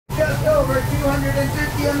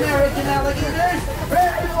150 American alligators. For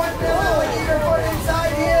every 1 male alligator put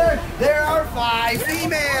inside here, there are 5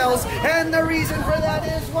 females. And the reason for that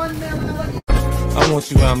is 1 male alligator. I want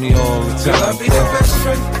you around me all the time. I'll be your best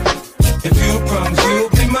friend. If you promise you'll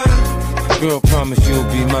be mine. Girl, promise you'll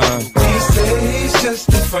be mine. He said he's just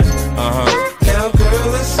a friend. Now,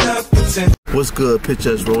 girl, let's not pretend. What's good,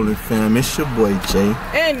 Pictures Rolling fam? It's your boy Jay.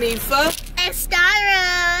 And Nifa. And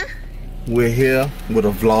Stara. We're here with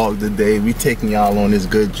a vlog today. We taking y'all on this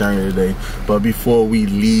good journey today. But before we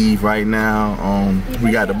leave right now,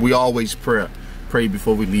 we always pray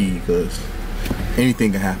before we leave, because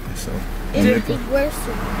anything can happen. So. Anything worse.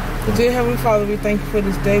 Dear Heavenly Father, we thank you for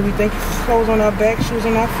this day. We thank you for clothes on our back, shoes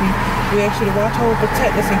on our feet. We ask you to watch over,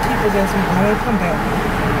 protect us, and keep us as we go and come back.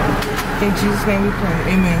 In Jesus' name we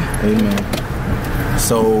pray. Amen. Amen.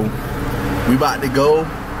 So, we about to go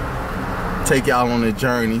take y'all on a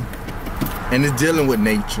journey. And it's dealing with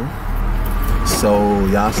nature. So,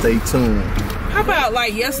 y'all stay tuned. How about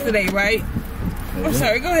like yesterday, right? I'm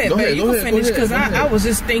sorry, go ahead, babe. You can finish, because I was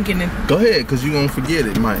just thinking. Go ahead, because you're going to forget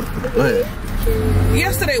it, Mike. Go ahead.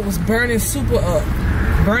 Yesterday was burning super up.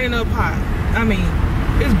 Burning up hot. I mean,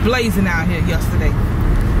 it's blazing out here yesterday.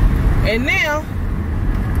 And now,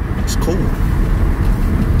 it's cool.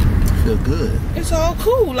 I feel good. It's all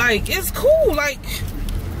cool. Like, it's cool. Like,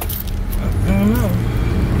 I don't know.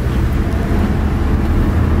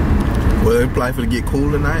 Well, it's likely to get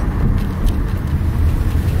cool tonight.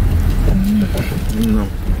 No.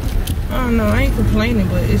 I don't know, I ain't complaining,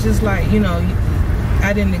 but it's just like, you know,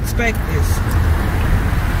 I didn't expect this.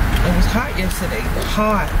 It was hot yesterday.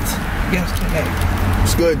 Hot yesterday.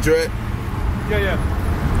 It's good, Dre. Yeah.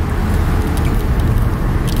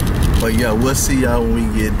 But yeah, we'll see y'all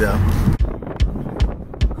when we get there.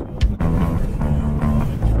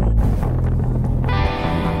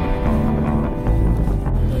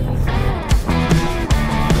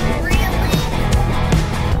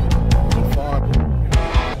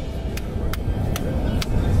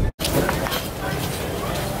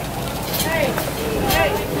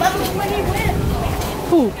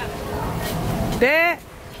 Dad?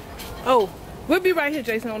 Oh, we'll be right here,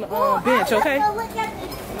 Jason, on the bench, okay?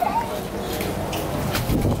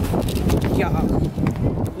 Y'all,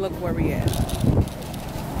 look where we at.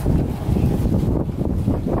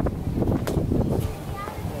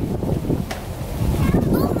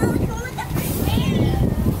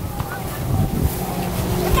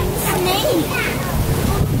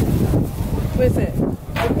 Where's it?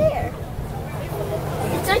 Right there.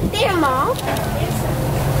 It's right there, Mom.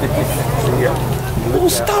 Oh,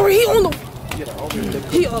 Starry, he on the...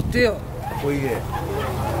 He up there. Where you at?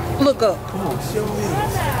 Look up. Come on, show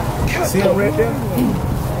me. See him right there?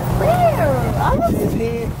 Where? I don't His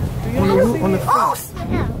head on the roof, on the Oh, fence.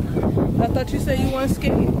 snap. I thought you said you weren't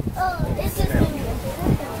scared. Oh, this is...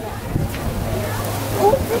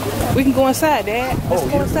 We can go inside, Dad. Let's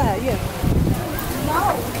go inside, yeah.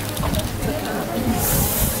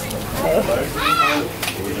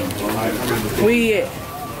 Where you at?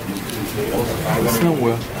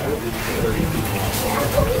 Somewhere.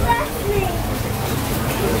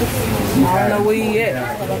 I don't know where he at.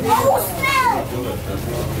 Oh,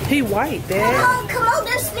 snap! He white, Dad. Oh, come on,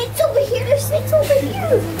 there's snakes over here. There's snakes over here.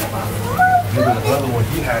 Oh, Another one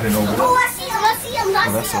he hiding over there. oh, I see him. I see him.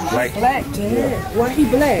 I That's see a him. black. Black, Dad. Why he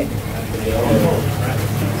black?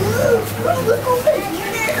 Look over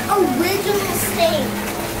here. There's original snake.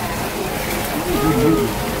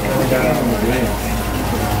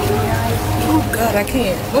 Oh, God, I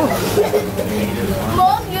can't. Oh,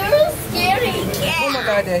 Mom, you're a scary cat. oh my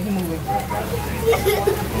God, Dad, he moving.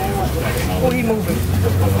 Oh, he moving.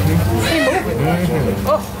 He moving.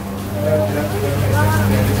 Oh.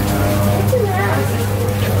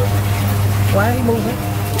 Why he moving?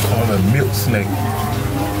 On a milk snake.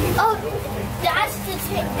 Oh, that's the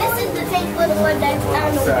tank. This is the tank for the one that's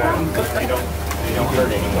on the ground. They don't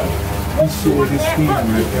hurt anybody. He's showing his feet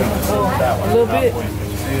right there. Oh, a little bit.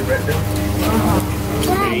 See it right there?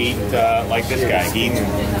 They eat like this guy. He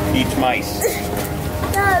eats mice.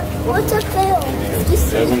 Dad, what's a fail?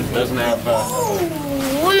 Doesn't have.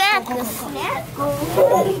 Oh, not the snap.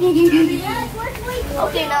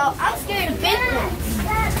 Okay, now I'm scared of big ones.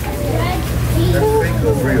 That's fake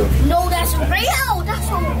or real? No, that's real. That's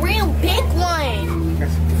a real big one.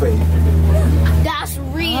 That's fake. That's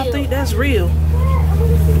real. I think that's real.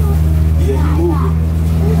 Yeah, you moving.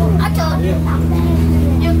 I told you.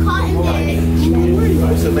 You're caught in there.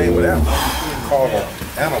 What's the name of that one? Called an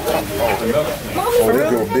anaconda. Oh, they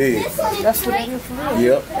go big. That's what it is for real.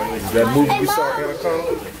 Yep. That movie we saw,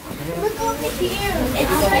 Anaconda? Look over here.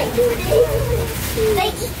 It's right there. They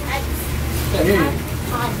eat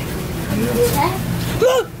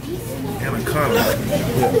Look! Anaconda.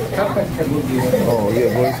 Oh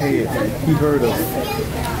yeah, boy, his head. He heard us.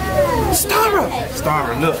 Stara!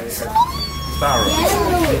 Stara, look. Stara.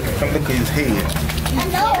 Come look at his head.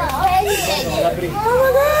 Oh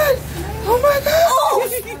my god! Oh my god!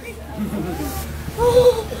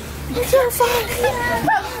 Oh, I'm terrified.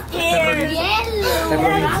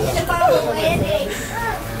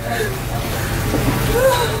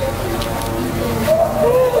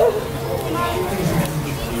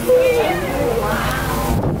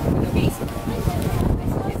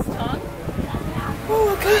 Oh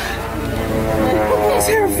my god! I'm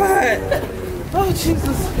terrified. Oh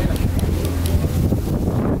Jesus!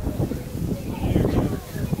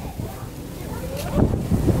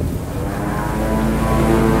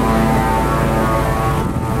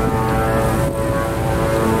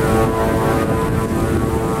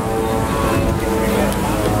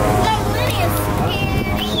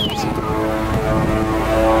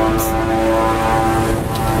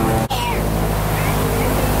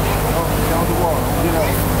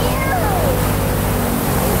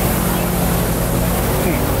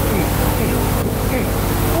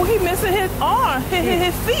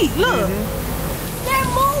 His feet, look. They're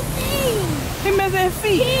moving. He missing his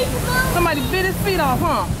feet. Somebody bit his feet off,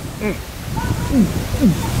 huh?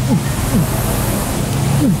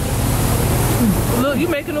 Look, you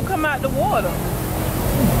making them come out the water.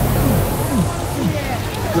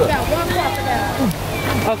 We got one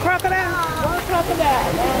crocodile. A crocodile? One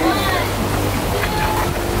crocodile.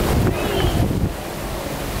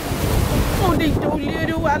 Oh, they so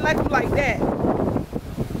little. I like them like that.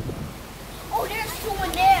 Oh, there's two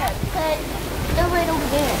in there. But they're right over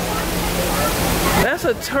there. That's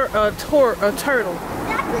a turtle. That's a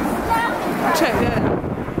snapping. Check that out.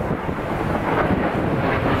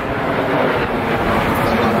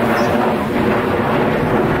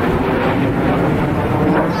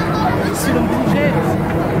 See them blue jets?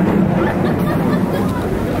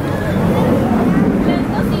 Let's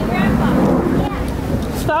go see Grandpa.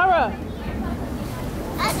 Stara.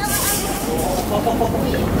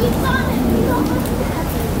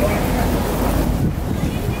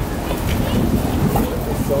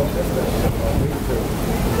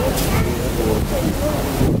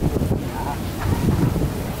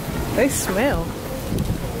 They smell.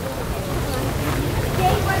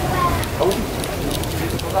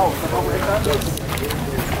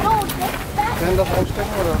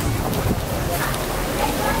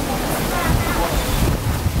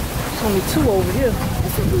 There's only two over here.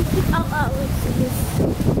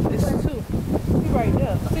 This is two. He right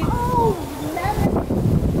there. See? Oh,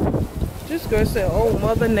 This girl said, "Oh,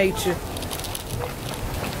 Mother Nature."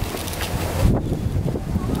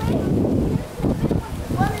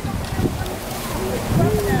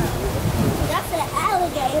 that's an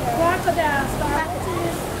alligator. Crocodile,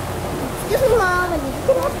 This is Mom.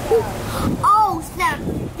 Oh, snap.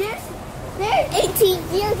 They're 18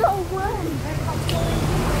 years old one.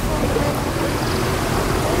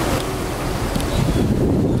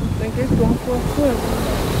 I think it's going for a swim.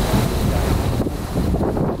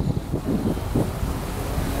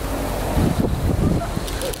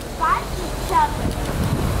 Fight each other.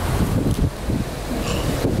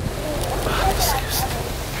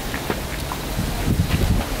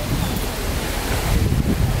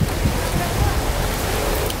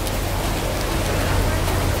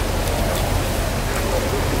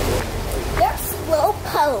 They're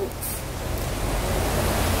slowpokes.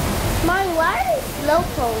 Mom, why are they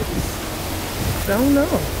slowpokes? Don't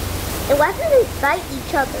know. And why do they fight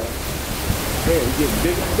each other? Hey, it's getting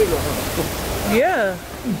bigger and bigger, huh? Yeah.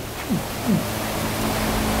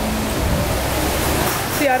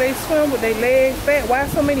 See how they swim with their legs back? Why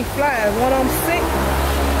so many flies? One of them sick?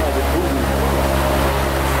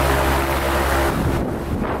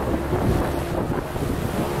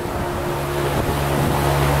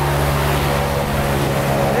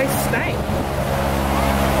 They stink.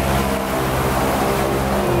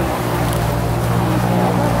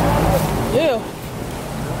 Yeah.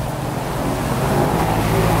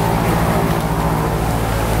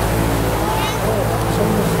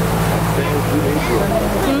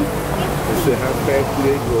 How fast do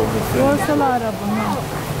they grow? What's a lot of them?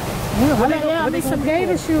 Yeah, what some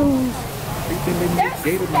gator shoes. They make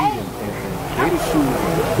gator meat and gator shoes,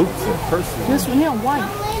 boots and purses. This one here, white.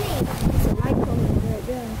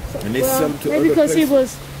 And they sell them to Maybe other because he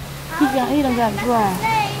places. done got dry.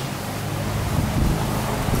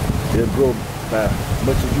 They'll grow by as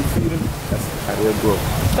much as you feed them, that's how they'll grow.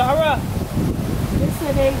 Sarah. They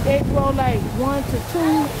said they grow like 1 to 2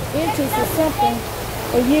 inches or something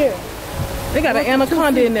a year. They got an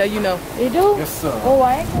anaconda in there, you know. They do? Yes, sir. Oh,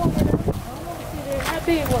 I ain't going with them.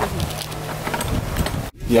 big was he?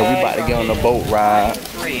 Yeah, we about to get on the boat ride.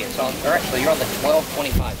 3. So, or actually, you're on the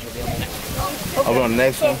 12:25. You'll be on the next one. I'll be on the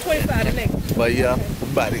next one. 25 the next one. But yeah, we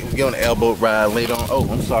about to get on the airboat ride later on. Oh,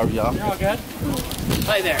 I'm sorry, y'all. You're all good.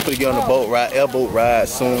 Hi there. We get on the boat ride, airboat ride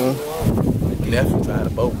soon. Nephew trying the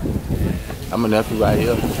boat. I'm a nephew right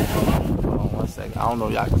here. Hold on 1 second. I don't know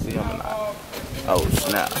if y'all can see him or not. Oh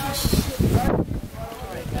snap!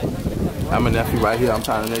 I'm a nephew right here. I'm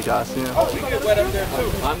trying to make y'all see him. Oh,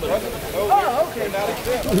 okay.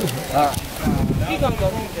 He's gonna go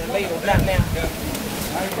use that later, not now.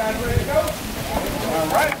 Are you guys ready to go? All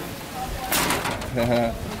right.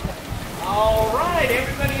 All right,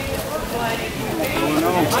 everybody in the plane.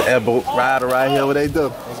 It's the airboat rider right here. What they do?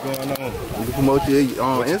 What's going on? You can promote you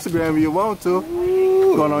on Instagram if you want to.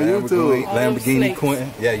 What's going on YouTube? Lamborghini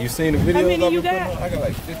Quentin. Yeah, you seen the videos? How many you got? I got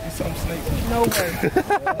like 50-something snakes. No way.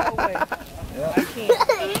 No way. I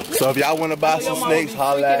can't. So if y'all want to buy some snakes,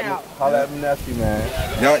 holla at me, nephew, man.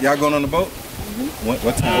 Y'all going on the boat?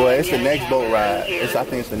 What time? Well, it's the next boat ride. I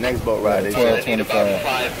think it's the next boat ride. 12:25.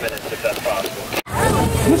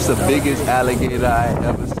 This is the biggest alligator I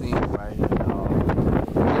ever seen right here, dog.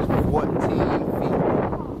 It's 14 feet.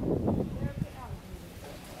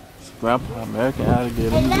 It's Grandpa American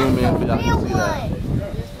alligator. Let me zoom in so y'all can see that.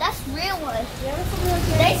 That's real one.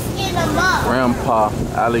 They skin them up. Grandpa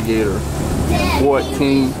alligator.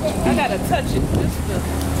 14 I gotta touch it. This is the...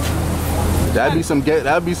 That'd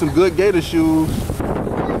be some good gator shoes.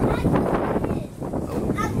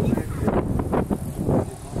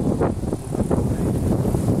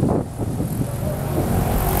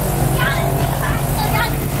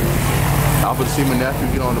 I'm gonna see my nephew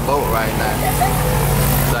get on the boat right now.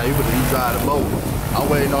 So he drive the boat. I'm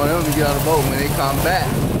waiting on him to get on the boat when they come back.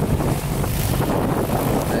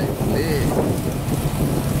 Hey, big.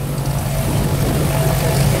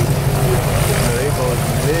 They supposed to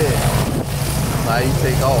be big. Now you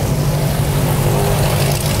take off.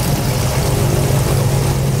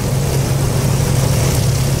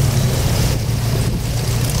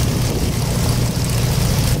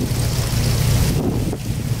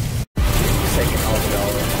 Taking off,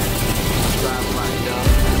 y'all. Driving like y'all.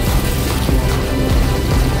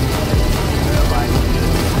 Everybody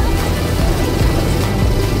good.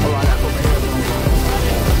 Hold on, I gotta put my headphones on.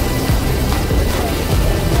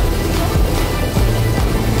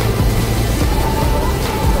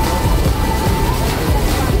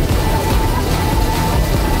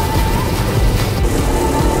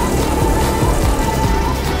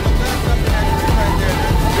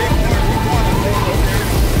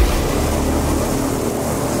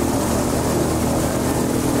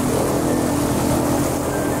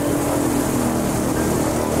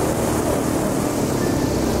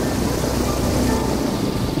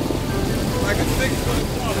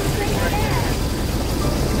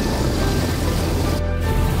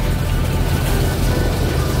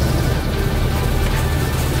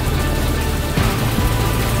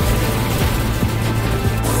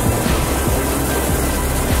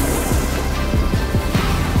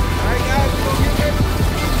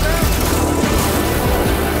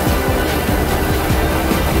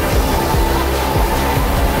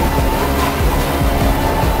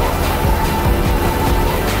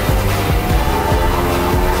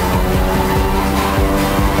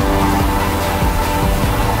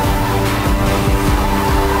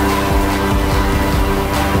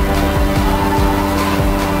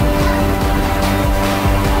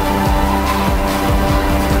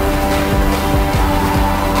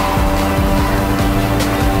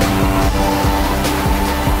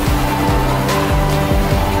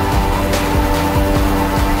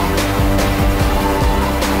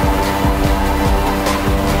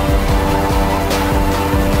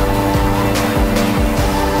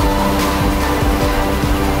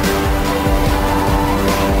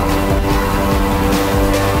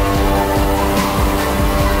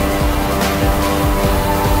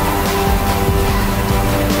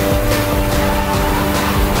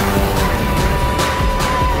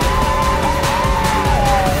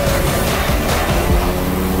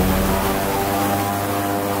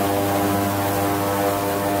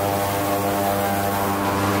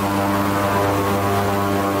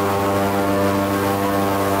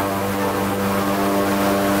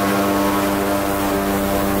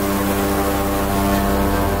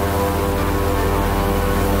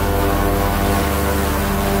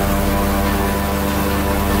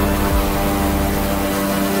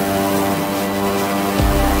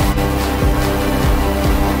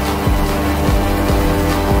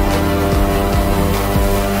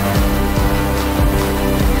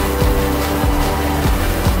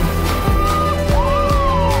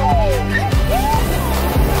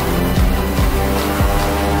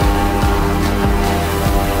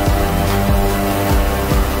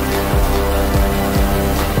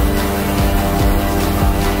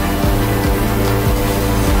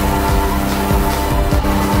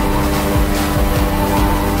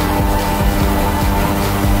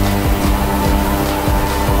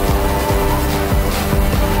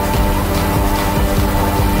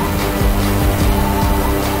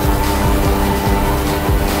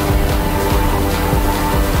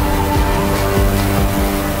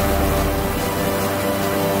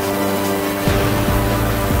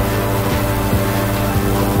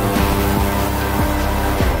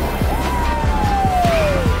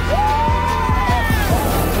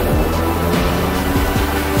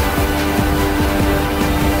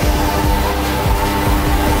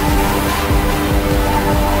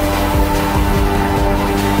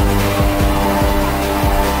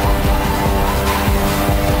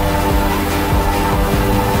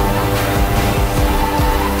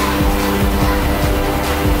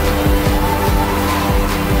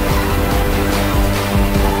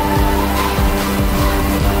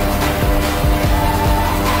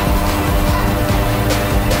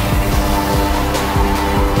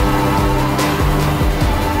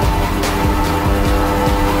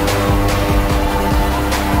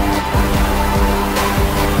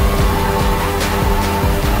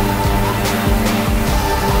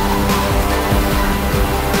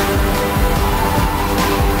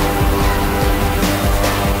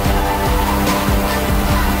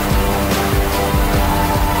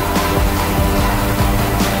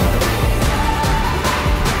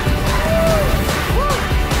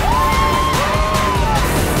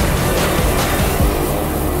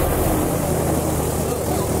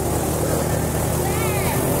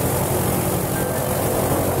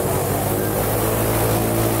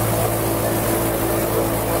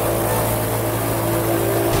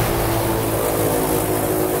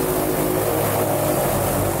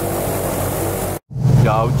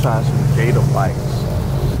 y'all. We trying some gator bites.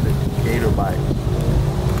 Gator bites.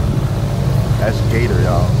 That's gator,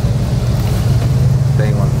 y'all.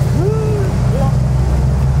 Thing on.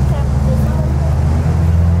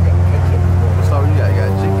 So you got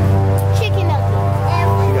chicken. Chicken nuggets.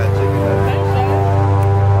 She got chicken nuggets.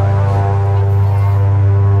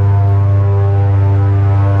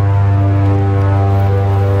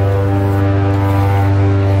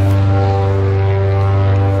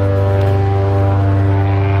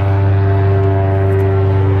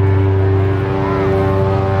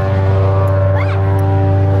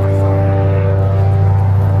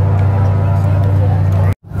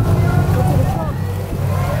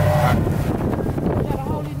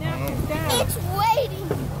 It's waiting.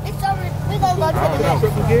 It's over. We're gonna go to the next.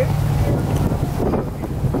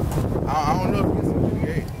 I don't know if it's a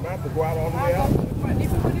gate. I have to go out all the way out.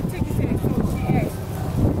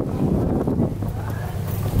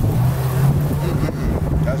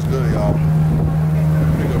 That's good, y'all. There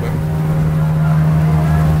you go, baby.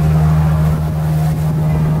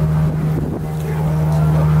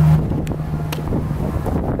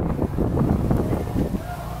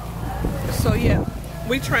 So yeah,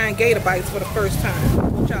 we trying gator bites for the first time.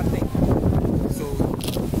 What y'all think? So,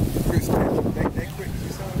 Chris, that quick,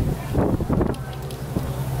 you saw?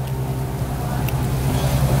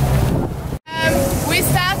 We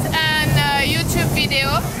start an YouTube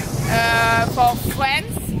video for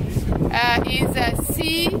friends. Is C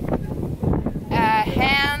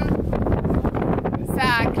hand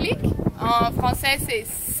ça clique. En français c'est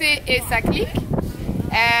C et ça clique.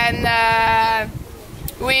 And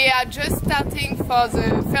we are just starting for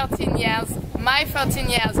the 13 years, my 13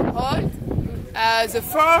 years old, the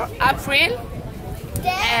 4 April.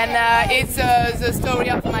 And it's the story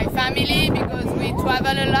of my family because we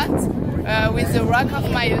travel a lot with the rock of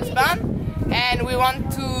my husband, and we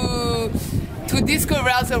want to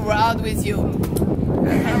discover the world with you.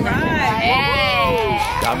 Alright.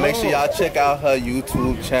 Yeah. Y'all make sure y'all check out her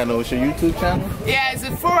YouTube channel. What's your YouTube channel? Yeah, it's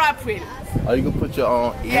the 4 April. Oh, you can put your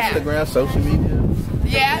on Instagram, social media.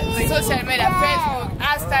 Yeah, social media, Facebook,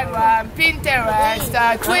 Instagram, Pinterest,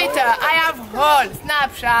 Twitter. I have all.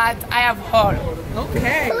 Snapchat, I have all.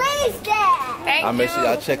 Okay. Please, Dad. Thank I'll you. make sure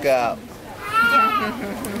y'all check out.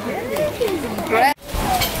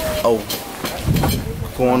 Oh,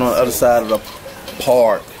 going on the other side of the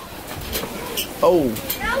park. Oh,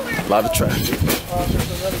 a lot of traffic.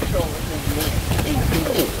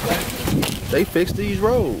 They fixed these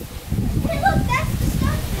roads. Hey, look, that's the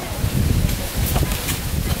stuff.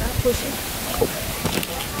 Stop pushing.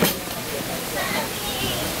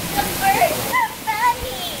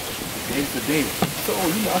 Gator for day. So,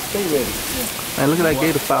 you know, I stay ready. Man, look at that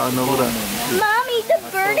gator fountain over there. Mommy, the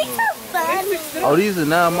birdies are funny. Oh, these are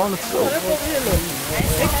now monitors.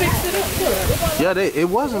 They fixed it up good. Yeah, it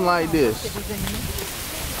wasn't like this.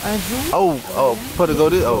 Oh, put it go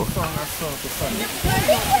this. Oh,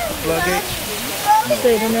 Plug it.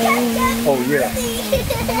 Say the name. Oh, yeah.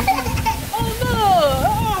 Oh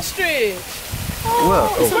look, ostrich. well,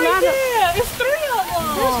 It's right there. It's 3 of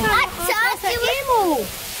them. I told you.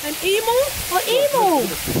 An emu? An emu.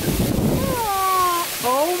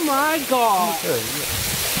 Oh my God.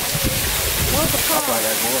 What's the car? I got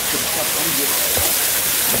it.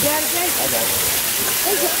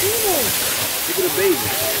 There's an emu. Look at the baby.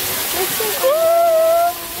 It's so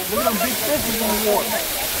cool. Look at them big fishes in the water.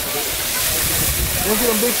 Look at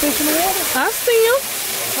them big fish in the water. I see him.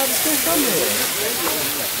 How the fish come there?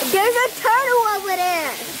 There's a turtle over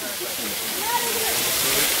there.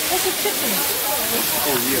 That's a chicken.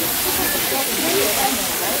 Oh, yeah.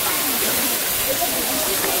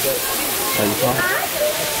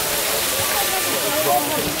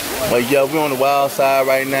 But yeah, we're on the wild side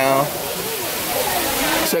right now.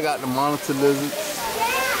 Check out the monitor lizards.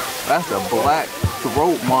 That's a black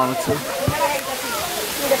throat monitor.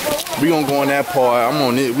 We gonna go on that part.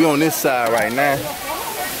 We on this side right now.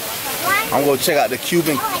 I'm gonna check out the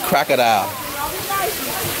Cuban crocodile.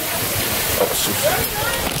 Oh shoot.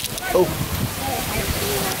 Oh.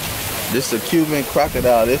 This is a Cuban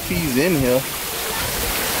crocodile. If he's in here.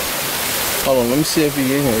 Hold on, let me see if he's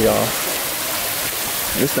in here, y'all.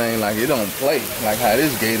 This thing like it don't play. Like how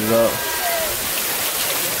this gated up.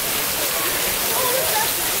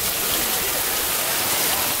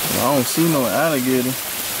 I don't see no alligator.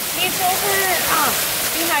 He's over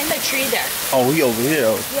behind the tree there. Oh, he over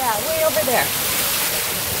here. Yeah, way over there.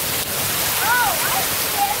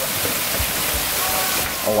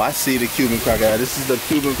 Oh, I see the Cuban crocodile. This is the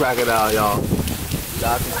Cuban crocodile, y'all.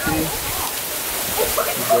 Y'all can see. He's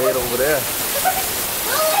dead over there.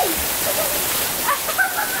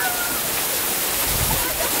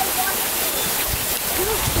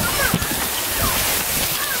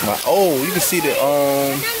 Oh, you can see the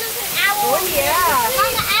Oh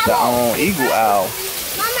yeah. eagle owl.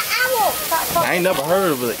 Mama owl. I ain't never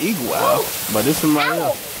heard of an eagle owl, but this one right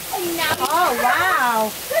here. Oh,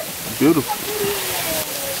 wow. Beautiful.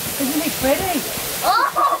 Isn't he pretty?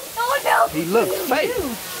 Oh no. He looks fake.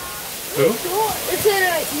 Who? It's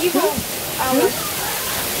an eagle owl.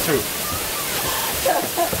 Who?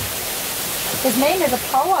 His name is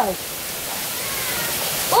Apollo.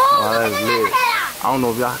 Oh, That's lit. I don't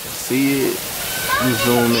know if y'all can see it. You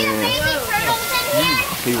zoom in.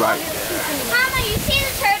 He right there. Mama, you see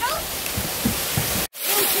the turtle?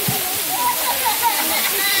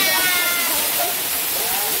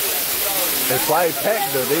 It's probably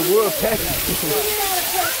packed though. They were packed.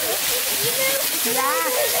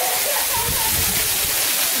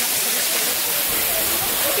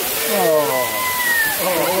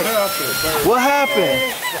 What happened?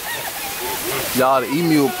 Y'all, the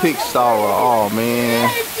email picked Starra. Oh man.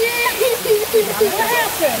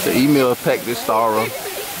 The email packed this Starra.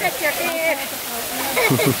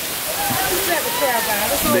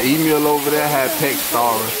 The email over there had pecked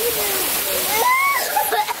Starra.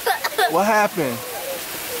 What happened?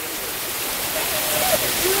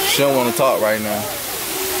 She don't want to talk right now.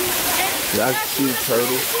 Yeah, I can see the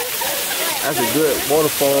turtle. That's a good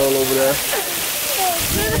waterfall over there.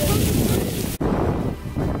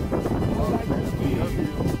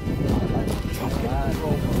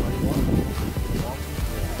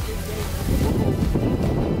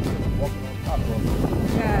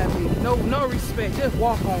 No respect, just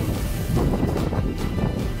walk on him.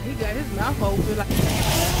 He got his mouth open like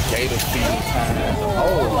gator feeding time.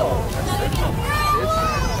 Oh.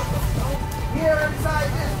 Here inside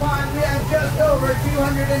this pond, we have just over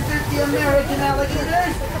 250 American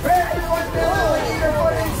alligators. For every 1 male alligator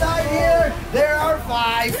put inside here, there are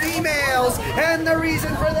 5 females. And the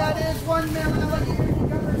reason for that is 1 male alligator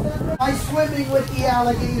covers them by swimming with the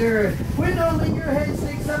alligator. When only your head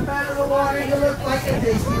sticks up out of the water, you look like a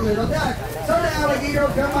tasty little duck. So the alligator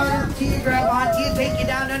will come on up to you, grab onto you, take you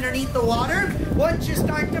down underneath the water. Once you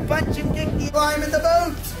start to punch and kick, you climb in the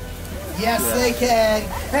boat. Yes, they can.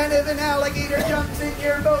 And if an alligator jumps in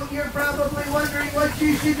your boat, you're probably wondering what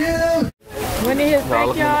you should do. Went in his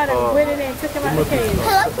backyard and went in there and took him out the cage.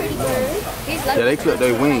 Hello, pretty bird. Yeah, they clip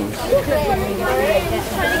their wings.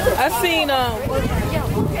 I seen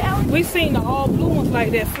we seen the all blue ones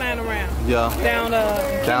like that flying around. Yeah.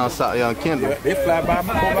 Down south, young Kendall. They fly by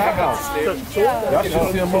my house. Y'all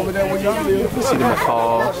should see them over there where y'all live. See the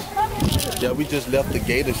macaws. Yeah, we just left the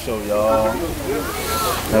gator show, y'all.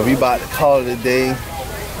 Now we about to call it a day.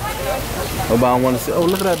 Nobody want to say, oh,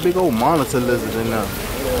 look at that big old monitor lizard in there.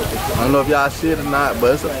 I don't know if y'all see it or not,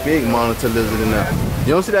 but it's a big monitor lizard in there.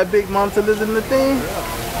 You don't see that big monitor lizard in the thing?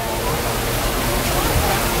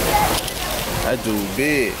 That dude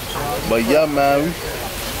big. But yeah, man.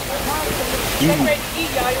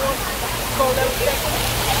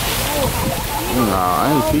 Nah,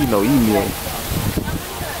 I ain't feeding no email.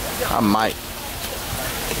 I might.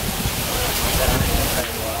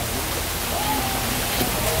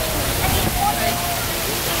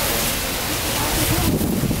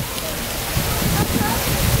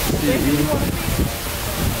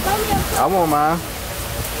 I won't mind,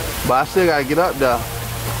 but I still gotta get up there.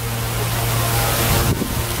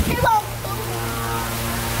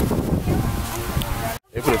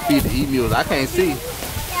 They put a feed the emails. I can't see.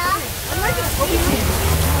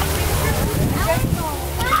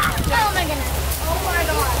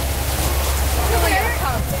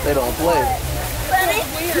 They don't play. But it's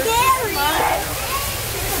scary.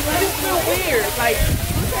 It's real weird. Like,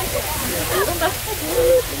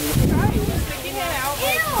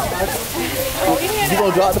 you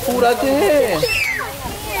gonna drop the food out your hand? Sir,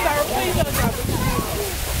 please don't drop it.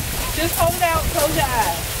 Just hold it out, close your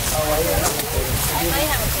eyes.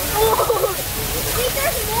 Wait,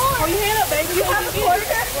 there's more. Hold your hand up, baby. You have a quarter?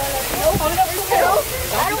 Hold it up your hand.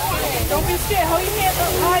 Don't be scared. Hold your hand up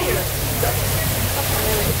higher.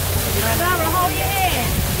 Sarah, hold your hand.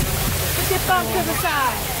 Put your thumb to the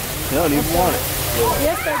side. They don't even want it.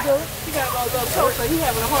 Yes, they do. He got a little closer. He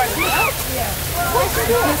having a hard time. Yeah. I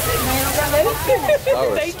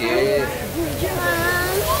was scared.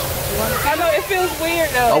 I know it feels weird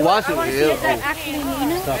though. Oh, watch it. Yeah. Actually,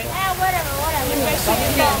 Nina. Whatever.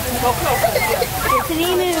 Go closer. It's an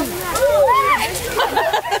emu.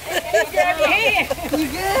 Grab your hand. You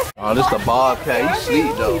good? Oh, this the bobcat. He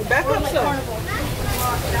sleep though. Back up some.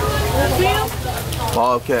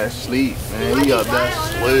 Bobcat sleep, man. He up there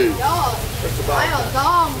sleep.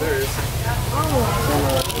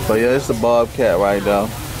 But yeah, it's the bobcat right now.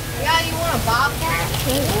 Yeah, you want a bobcat?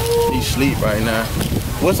 He sleep right now.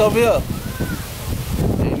 What's over here?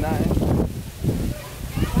 Ain't nothing.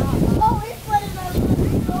 Oh, it's one of those.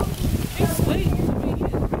 He's sweet.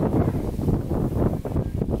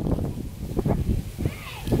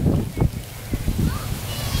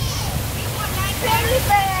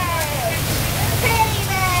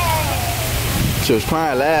 She was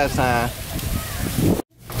crying last time.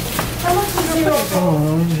 How much is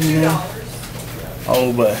 $0?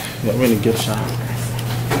 Oh, but yeah, we need to get a shot.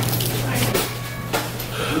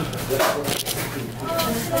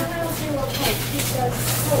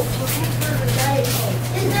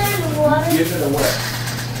 Is there any water? Give it away.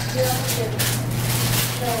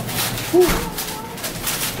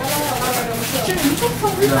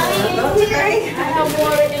 I have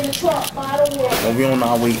water in the truck, bottled water. Well, we on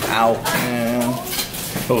our way out, man.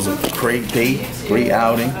 It was a great day, great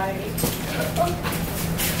outing.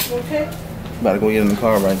 About to go get in the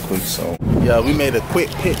car right quick, so. Yeah, we made a quick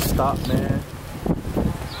pit stop, man.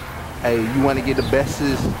 Hey, you want to get the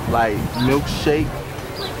bestest, like, milkshake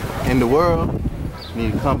in the world? You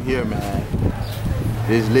need to come here, man.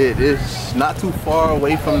 It's lit. It's not too far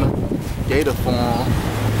away from the gator farm.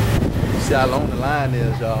 See how long the line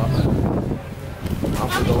is, y'all. I'm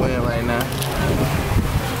gonna go in right now.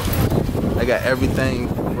 I got everything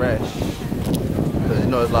fresh. Cause you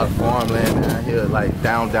know there's a lot of farmland down here, like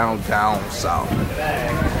down south.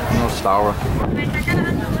 No Star.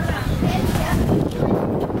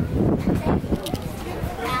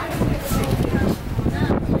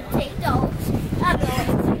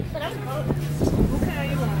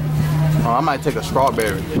 Oh, I might take a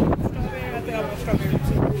strawberry.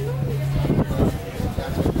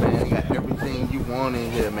 You want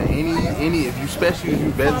in here, man. Any if you especially if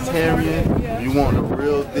you vegetarian, you want the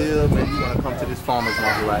real deal, man, you wanna come to this farmer's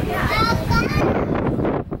market right here.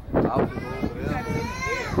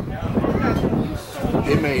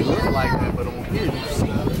 It may look like that, but on here you see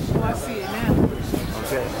it. Oh, I see it now.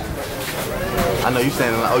 Okay. I know you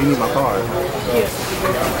standing like, oh, you need my card. Yes.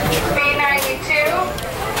 B92,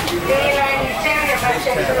 your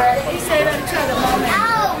milkshake is ready. He said until the moment. Oh,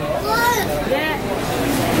 good. Yeah.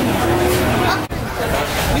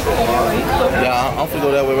 Yeah, I'm gonna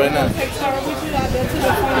go that way right now.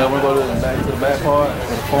 Yeah, we're gonna go back to the back part, to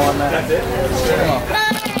the farm now. Come on.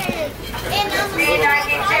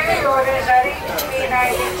 B92, your order is ready.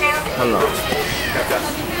 B92. Hold on.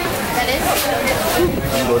 You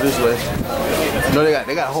can go this way. You know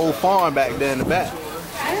they got a whole farm back there in the back.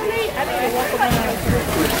 Come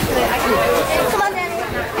on, Daddy.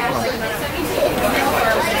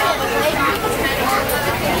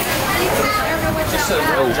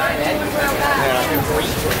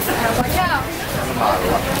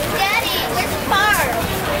 Daddy, where's the farm?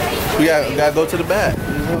 We gotta go to the back.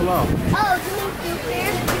 Hold on. Oh, you mean through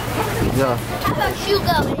here? Yeah. How about you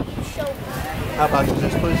go and you show me? How about you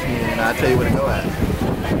just push me and I'll tell you where to go at.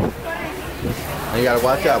 And you gotta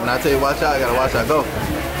watch out. When I tell you watch out, you gotta watch out. Go.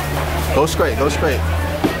 Go straight, go straight.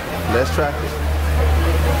 Less traffic.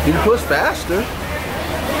 You can push faster.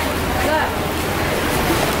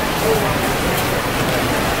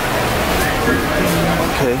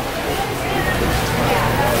 Okay.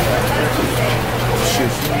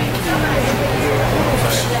 Shoot.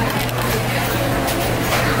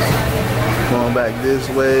 Going back this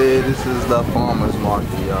way, this is the farmer's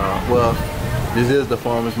market, y'all. Well, this is the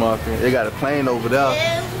farmer's market. They got a plane over there.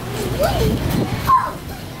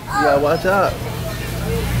 You gotta watch out.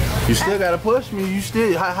 You still gotta push me. You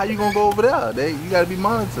still, how you gonna go over there? You gotta be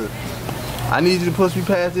monitored. I need you to push me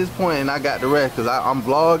past this point and I got the rest because I'm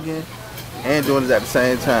vlogging and doing this at the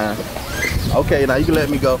same time. Okay, now you can let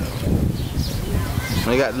me go.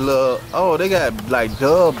 They got the little, oh, they got like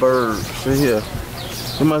dove birds right here.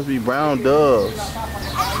 It must be brown doves.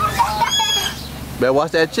 Better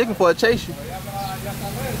watch that chicken before it chase you.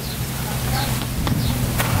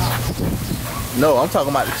 No, I'm talking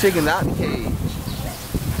about the chicken out the cage.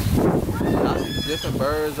 I see different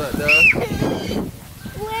birds up there.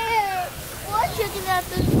 Where? What chicken at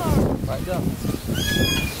this farm? Right there.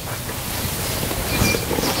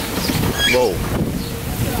 Whoa.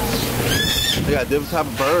 They got different type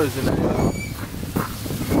of birds in there.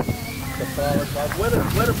 Where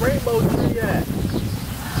the rainbow tree at?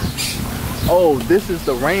 Oh, this is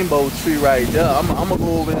the rainbow tree right there. I'm gonna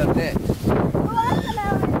go over there next.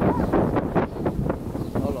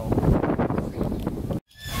 Hold on.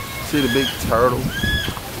 See the big turtle?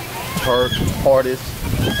 Tortoise.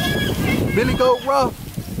 Billy Goat Rough.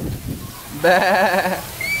 Bah.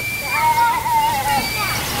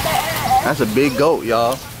 That's a big goat,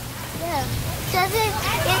 y'all. Yeah. Is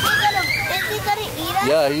he gonna eat us?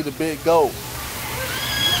 Yeah, he's a big goat.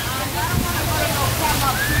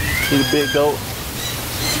 See the big goat?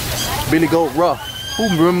 Billy Goat Rough. Who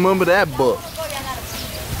remember that book? I'm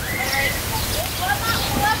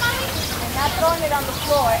not throwing it on the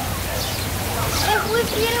floor. If we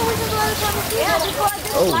feed it, we can go to the feed. Yeah, before I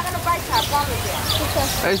do, I'm not gonna bite her, I promise you.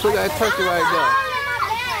 Hey, so we got a turkey right there.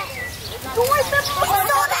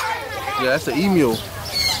 Yeah, that's an emu.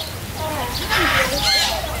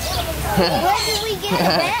 Where did we get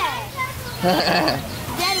the bag?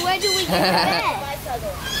 Dad, where did we get the bag?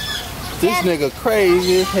 This nigga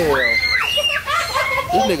crazy as hell.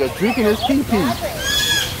 This nigga drinking his pee-pee.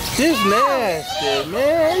 This nasty,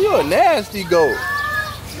 man. You a nasty goat.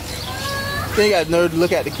 You ain't got nerve to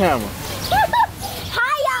look at the camera.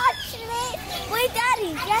 Hi, y'all. Wait,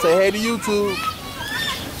 Daddy. Say hey to YouTube.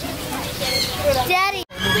 Daddy.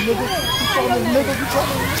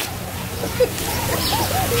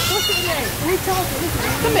 What's his name?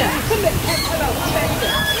 Come here.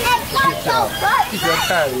 He's so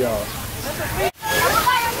tired of y'all.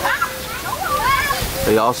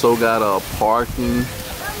 They also got a parking.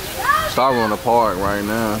 Star on the park right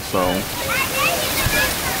now, so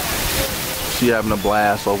she having a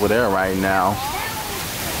blast over there right now.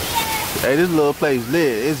 Hey, this little place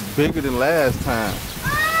lit. It's bigger than last time.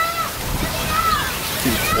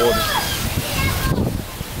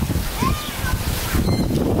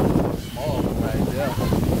 Small right there.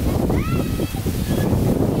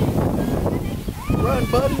 Run,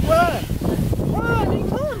 buddy, run! Run, he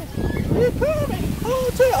coming! He coming!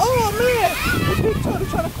 Oh man! The big turtle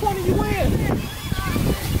trying to corner you in.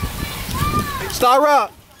 Star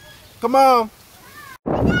up! Come on!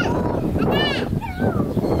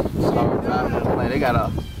 Star plane. They got a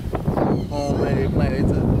homemade plane. They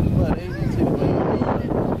took what? They took the plane.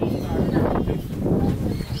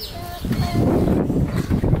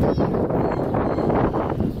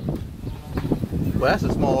 Well, that's a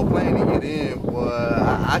small plane to get in, boy.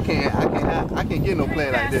 I can't get no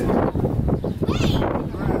plane like this.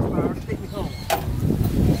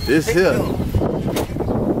 This here.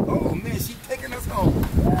 Oh man, she taking us home.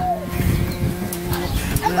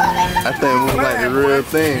 I think it was like the real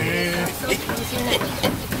thing.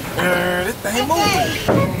 This thing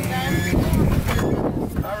moving.